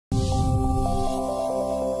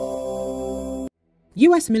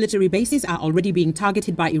US military bases are already being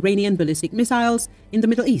targeted by Iranian ballistic missiles in the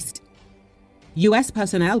Middle East. US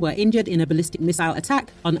personnel were injured in a ballistic missile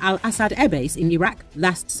attack on Al-Asad Air Base in Iraq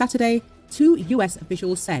last Saturday, 2 US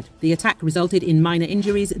officials said. The attack resulted in minor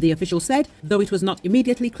injuries, the officials said, though it was not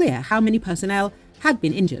immediately clear how many personnel had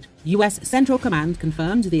been injured. US Central Command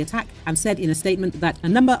confirmed the attack and said in a statement that a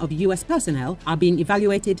number of US personnel are being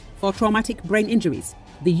evaluated for traumatic brain injuries.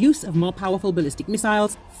 The use of more powerful ballistic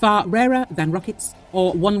missiles, far rarer than rockets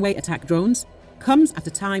or one-way attack drones, comes at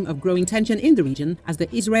a time of growing tension in the region as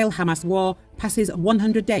the Israel-Hamas war passes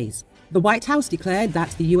 100 days. The White House declared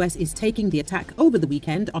that the US is taking the attack over the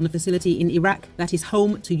weekend on a facility in Iraq that is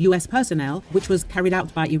home to US personnel, which was carried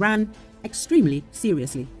out by Iran, extremely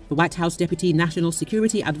seriously. The White House Deputy National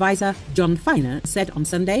Security Advisor Jon Finer said on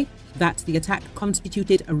Sunday that the attack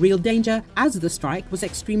constituted a real danger as the strike was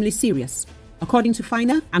extremely serious. According to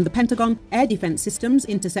Finer and the Pentagon, air defense systems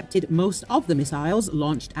intercepted most of the missiles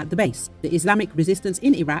launched at the base. The Islamic Resistance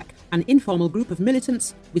in Iraq, an informal group of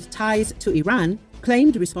militants with ties to Iran,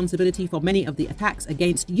 claimed responsibility for many of the attacks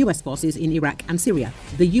against US forces in Iraq and Syria.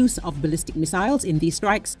 The use of ballistic missiles in these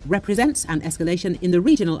strikes represents an escalation in the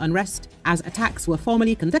regional unrest, as attacks were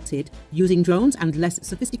formerly conducted using drones and less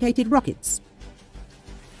sophisticated rockets.